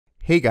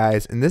Hey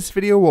guys, in this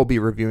video we'll be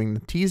reviewing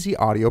the TZ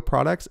Audio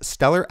Products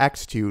Stellar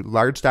X2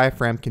 Large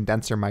Diaphragm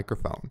Condenser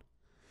Microphone.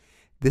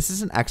 This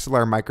is an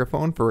XLR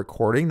microphone for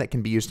recording that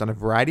can be used on a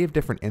variety of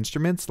different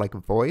instruments like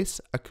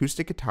voice,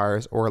 acoustic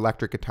guitars, or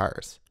electric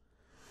guitars.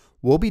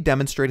 We'll be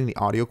demonstrating the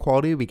audio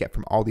quality we get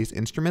from all these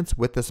instruments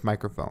with this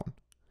microphone.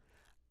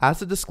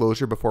 As a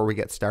disclosure before we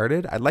get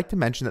started, I'd like to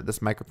mention that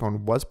this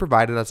microphone was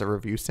provided as a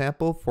review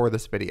sample for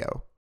this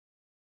video.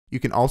 You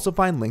can also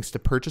find links to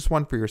purchase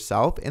one for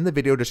yourself in the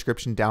video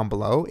description down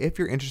below if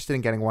you're interested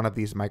in getting one of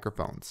these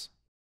microphones.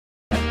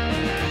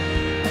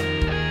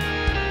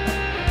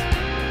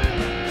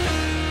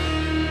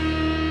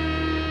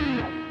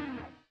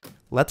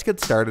 Let's get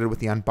started with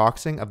the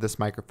unboxing of this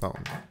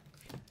microphone.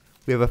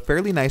 We have a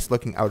fairly nice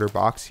looking outer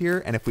box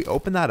here, and if we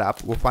open that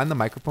up, we'll find the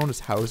microphone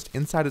is housed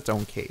inside its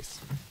own case.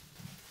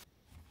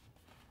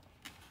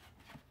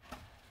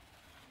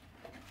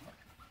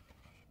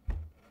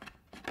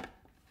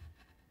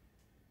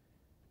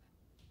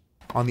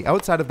 On the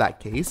outside of that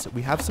case,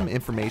 we have some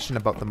information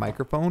about the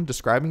microphone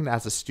describing it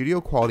as a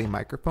studio quality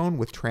microphone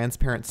with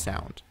transparent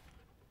sound.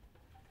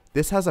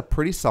 This has a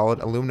pretty solid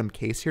aluminum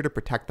case here to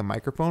protect the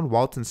microphone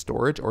while it's in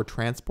storage or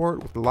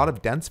transport with a lot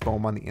of dense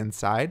foam on the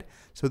inside,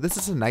 so this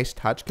is a nice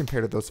touch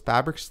compared to those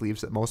fabric sleeves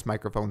that most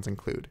microphones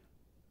include.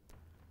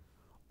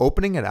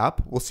 Opening it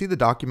up, we'll see the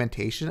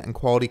documentation and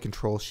quality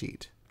control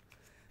sheet.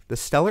 The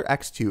Stellar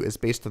X2 is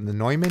based on the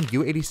Neumann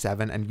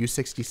U87 and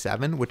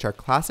U67, which are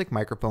classic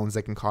microphones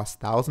that can cost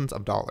thousands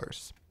of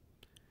dollars.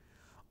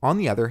 On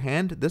the other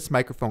hand, this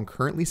microphone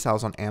currently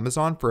sells on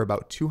Amazon for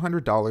about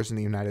 $200 in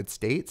the United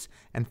States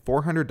and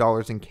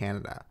 $400 in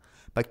Canada,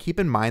 but keep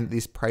in mind that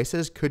these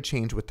prices could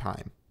change with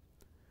time.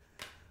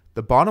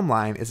 The bottom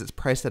line is it's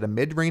priced at a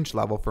mid-range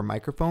level for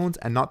microphones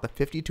and not the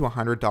 $50 to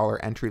 $100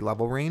 entry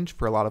level range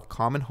for a lot of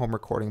common home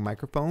recording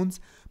microphones,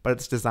 but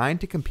it's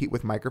designed to compete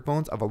with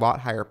microphones of a lot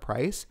higher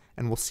price,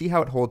 and we'll see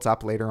how it holds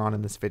up later on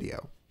in this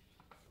video.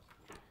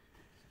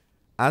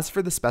 As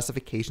for the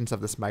specifications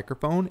of this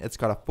microphone, it's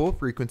got a full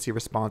frequency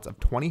response of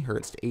 20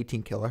 Hz to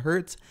 18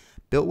 kHz,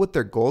 built with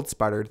their gold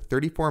sputtered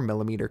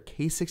 34mm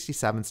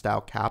K67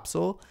 style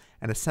capsule,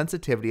 and a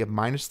sensitivity of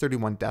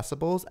 -31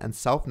 decibels and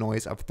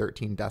self-noise of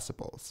 13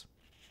 decibels.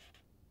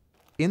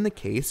 In the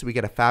case, we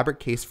get a fabric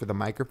case for the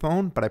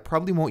microphone, but I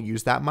probably won't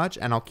use that much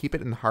and I'll keep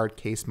it in the hard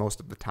case most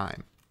of the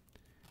time.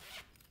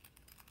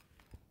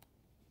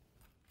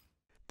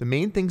 The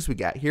main things we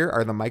get here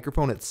are the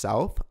microphone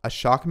itself, a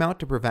shock mount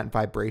to prevent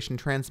vibration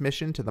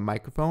transmission to the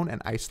microphone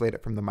and isolate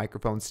it from the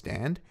microphone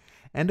stand,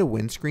 and a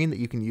windscreen that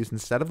you can use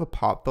instead of a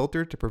pop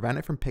filter to prevent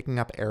it from picking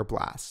up air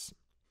blasts.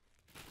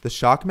 The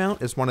shock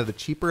mount is one of the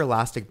cheaper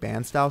elastic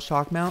band style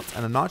shock mounts,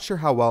 and I'm not sure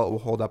how well it will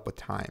hold up with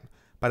time,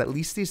 but at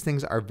least these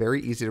things are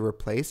very easy to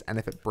replace, and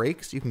if it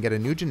breaks, you can get a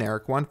new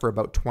generic one for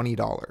about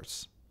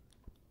 $20.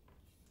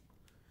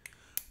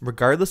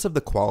 Regardless of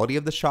the quality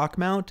of the shock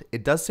mount,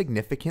 it does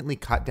significantly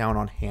cut down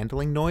on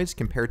handling noise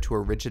compared to a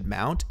rigid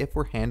mount if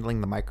we're handling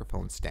the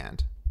microphone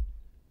stand.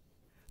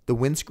 The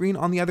windscreen,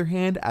 on the other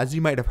hand, as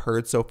you might have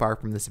heard so far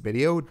from this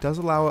video, does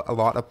allow a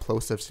lot of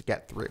plosives to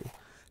get through.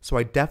 So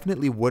I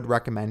definitely would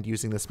recommend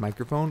using this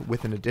microphone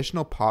with an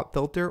additional pop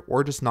filter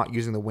or just not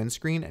using the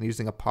windscreen and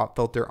using a pop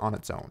filter on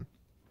its own.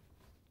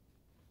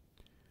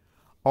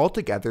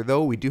 Altogether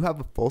though, we do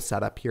have a full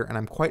setup here and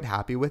I'm quite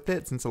happy with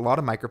it since a lot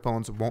of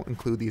microphones won't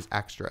include these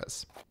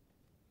extras.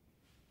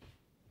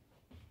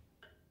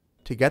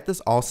 To get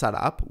this all set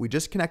up, we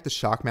just connect the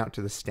shock mount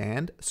to the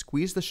stand,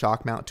 squeeze the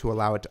shock mount to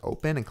allow it to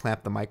open and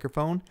clamp the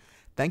microphone,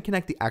 then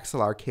connect the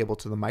XLR cable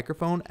to the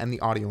microphone and the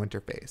audio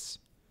interface.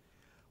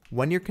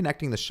 When you're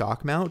connecting the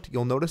shock mount,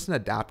 you'll notice an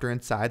adapter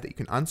inside that you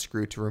can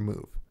unscrew to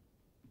remove.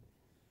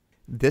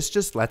 This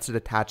just lets it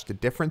attach to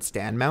different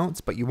stand mounts,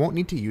 but you won't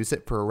need to use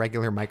it for a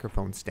regular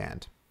microphone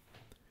stand.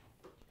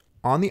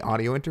 On the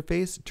audio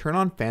interface, turn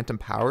on phantom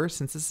power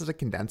since this is a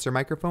condenser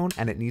microphone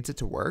and it needs it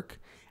to work,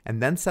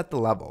 and then set the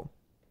level.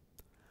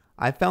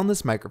 I found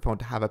this microphone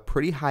to have a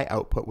pretty high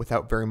output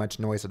without very much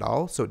noise at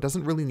all, so it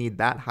doesn't really need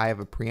that high of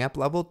a preamp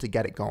level to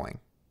get it going.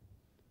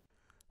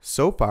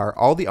 So far,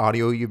 all the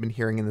audio you've been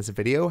hearing in this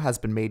video has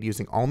been made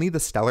using only the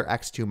Stellar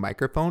X2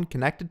 microphone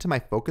connected to my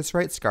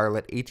Focusrite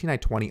Scarlett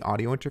 18920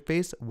 audio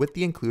interface with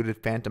the included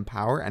phantom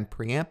power and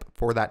preamp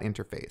for that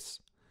interface.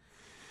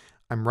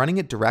 I'm running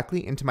it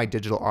directly into my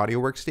digital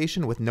audio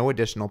workstation with no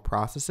additional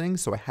processing,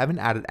 so I haven't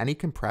added any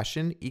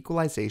compression,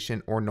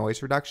 equalization, or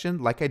noise reduction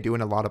like I do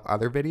in a lot of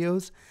other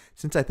videos,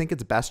 since I think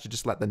it's best to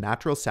just let the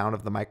natural sound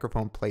of the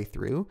microphone play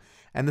through,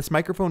 and this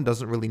microphone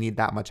doesn't really need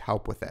that much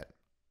help with it.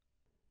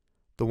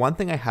 The one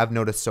thing I have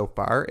noticed so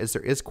far is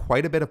there is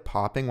quite a bit of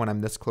popping when I'm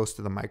this close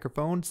to the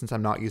microphone since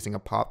I'm not using a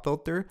pop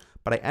filter,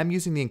 but I am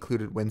using the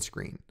included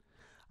windscreen.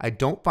 I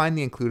don't find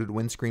the included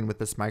windscreen with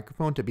this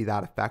microphone to be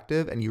that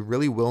effective, and you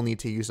really will need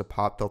to use a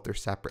pop filter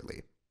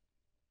separately.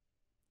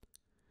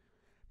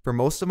 For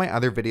most of my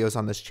other videos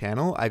on this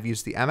channel, I've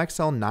used the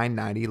MXL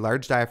 990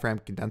 large diaphragm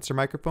condenser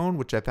microphone,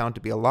 which I found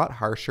to be a lot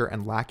harsher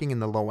and lacking in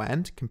the low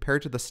end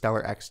compared to the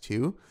Stellar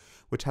X2,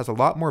 which has a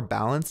lot more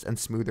balanced and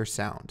smoother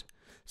sound.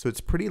 so it's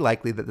pretty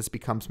likely that this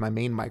becomes my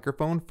main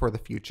microphone for the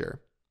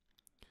future.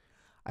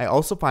 I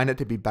also find it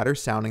to be better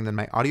sounding than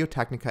my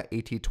Audio-Technica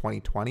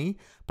AT2020,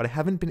 but I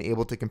haven't been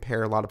able to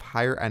compare a lot of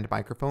higher end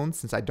microphones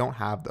since I don't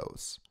have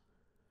those.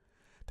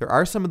 There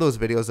are some of those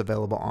videos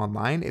available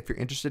online if you're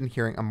interested in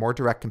hearing a more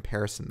direct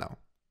comparison though.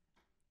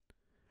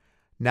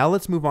 Now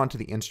let's move on to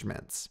the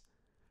instruments.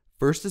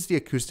 First is the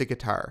acoustic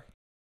guitar.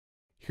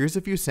 Here's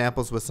a few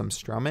samples with some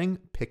strumming,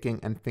 picking,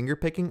 and finger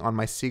picking on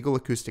my Seagull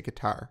acoustic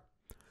guitar.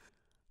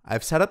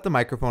 I've set up the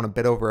microphone a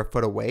bit over a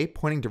foot away,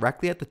 pointing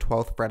directly at the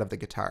 12th fret of the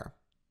guitar.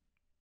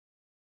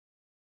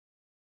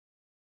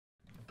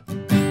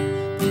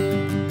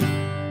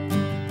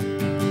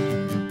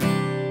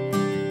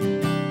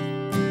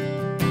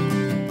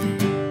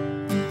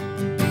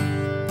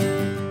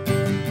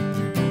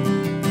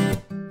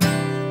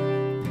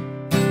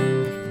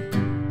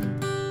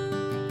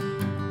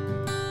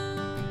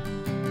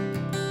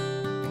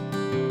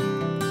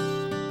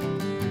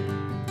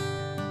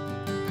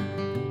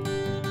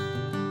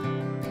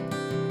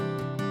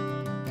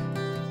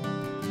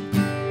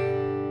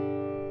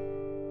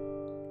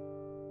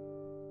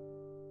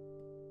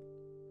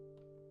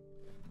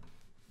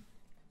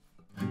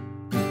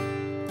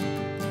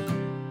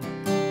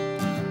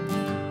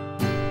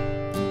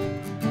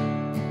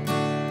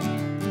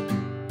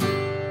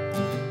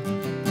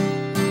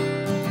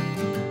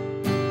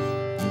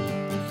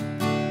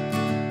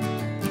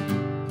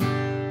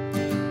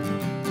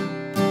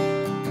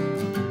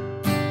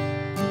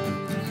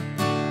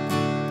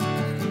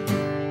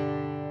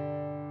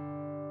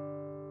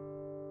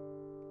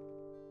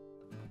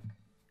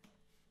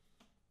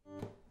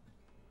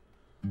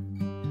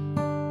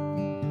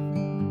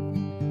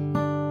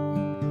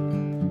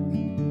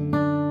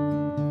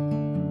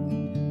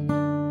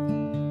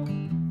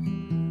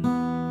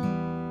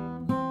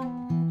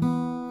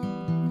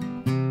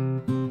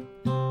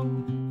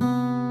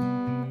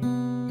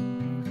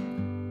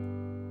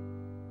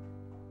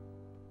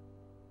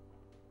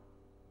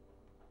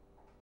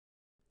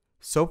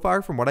 So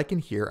far from what I can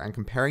hear and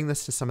comparing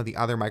this to some of the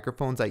other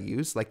microphones I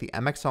use like the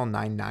MXL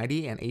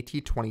 990 and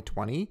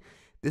AT2020,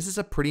 this is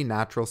a pretty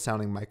natural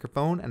sounding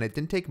microphone and it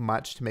didn't take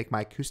much to make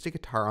my acoustic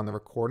guitar on the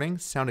recording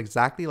sound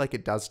exactly like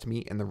it does to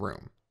me in the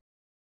room.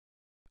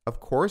 Of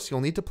course, you'll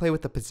need to play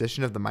with the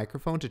position of the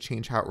microphone to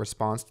change how it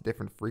responds to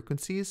different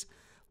frequencies.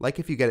 Like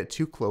if you get it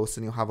too close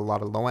then you'll have a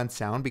lot of low end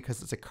sound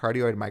because it's a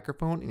cardioid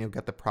microphone and you'll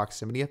get the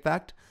proximity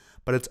effect,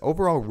 but it's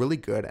overall really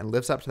good and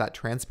lives up to that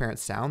transparent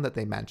sound that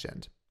they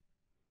mentioned.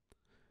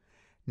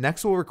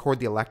 Next, we'll record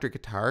the electric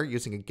guitar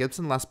using a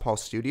Gibson Les Paul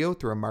Studio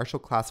through a Marshall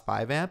Class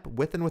 5 amp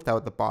with and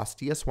without the Boss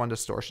DS1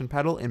 distortion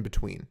pedal in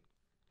between.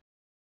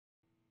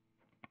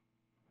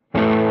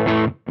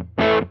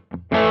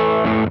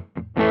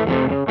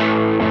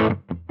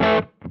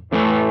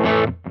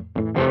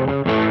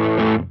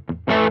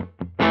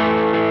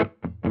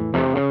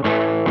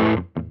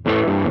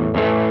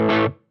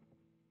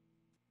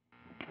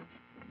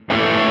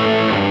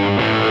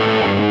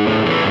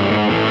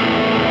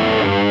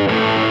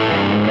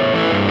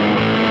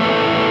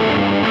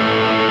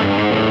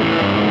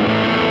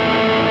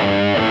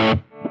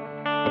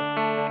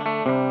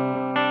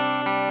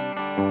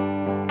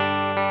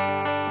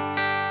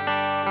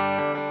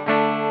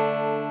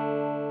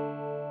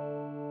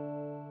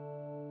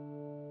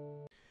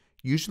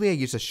 Usually I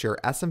use a Shure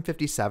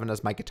SM57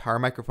 as my guitar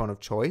microphone of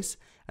choice,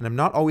 and I'm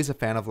not always a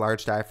fan of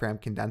large diaphragm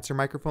condenser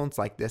microphones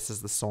like this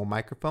as the sole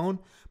microphone,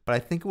 but I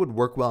think it would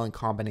work well in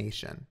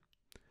combination.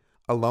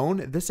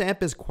 Alone, this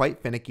amp is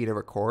quite finicky to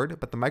record,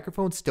 but the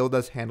microphone still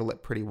does handle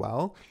it pretty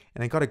well,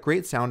 and I got a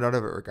great sound out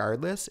of it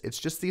regardless. It's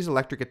just these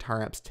electric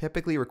guitar amps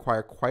typically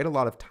require quite a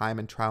lot of time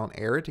and trial and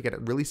error to get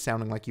it really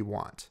sounding like you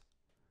want.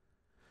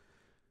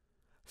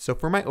 So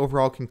for my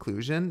overall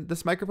conclusion,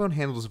 this microphone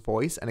handles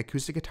voice and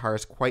acoustic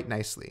guitars quite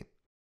nicely.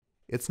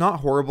 It's not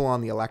horrible on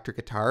the electric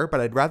guitar,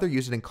 but I'd rather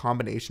use it in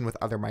combination with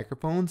other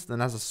microphones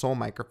than as a sole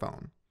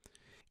microphone.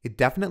 It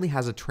definitely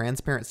has a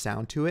transparent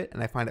sound to it,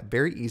 and I find it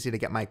very easy to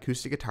get my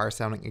acoustic guitar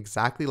sounding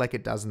exactly like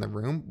it does in the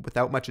room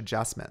without much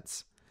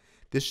adjustments.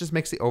 This just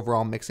makes the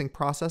overall mixing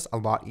process a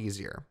lot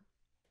easier.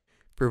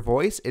 For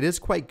voice, it is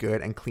quite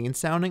good and clean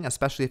sounding,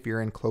 especially if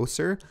you're in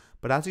closer,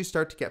 but as you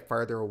start to get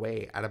farther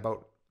away at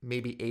about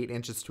maybe 8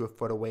 inches to a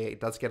foot away, it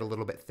does get a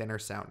little bit thinner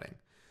sounding.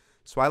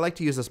 So I like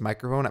to use this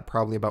microphone at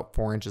probably about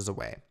 4 inches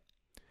away.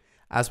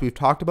 As we've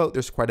talked about,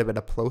 there's quite a bit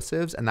of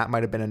plosives, and that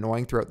might have been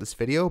annoying throughout this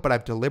video, but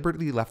I've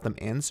deliberately left them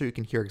in so you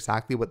can hear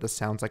exactly what this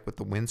sounds like with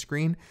the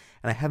windscreen,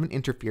 and I haven't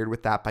interfered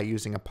with that by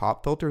using a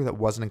pop filter that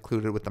wasn't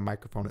included with the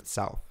microphone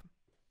itself.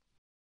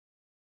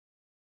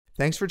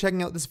 Thanks for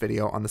checking out this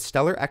video on the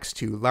Stellar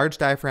X2 large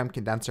diaphragm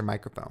condenser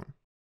microphone.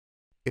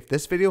 If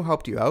this video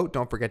helped you out,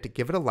 don't forget to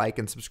give it a like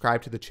and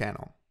subscribe to the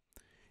channel.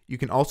 You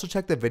can also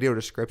check the video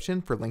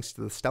description for links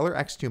to the Stellar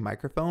X2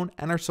 microphone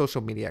and our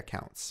social media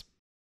accounts.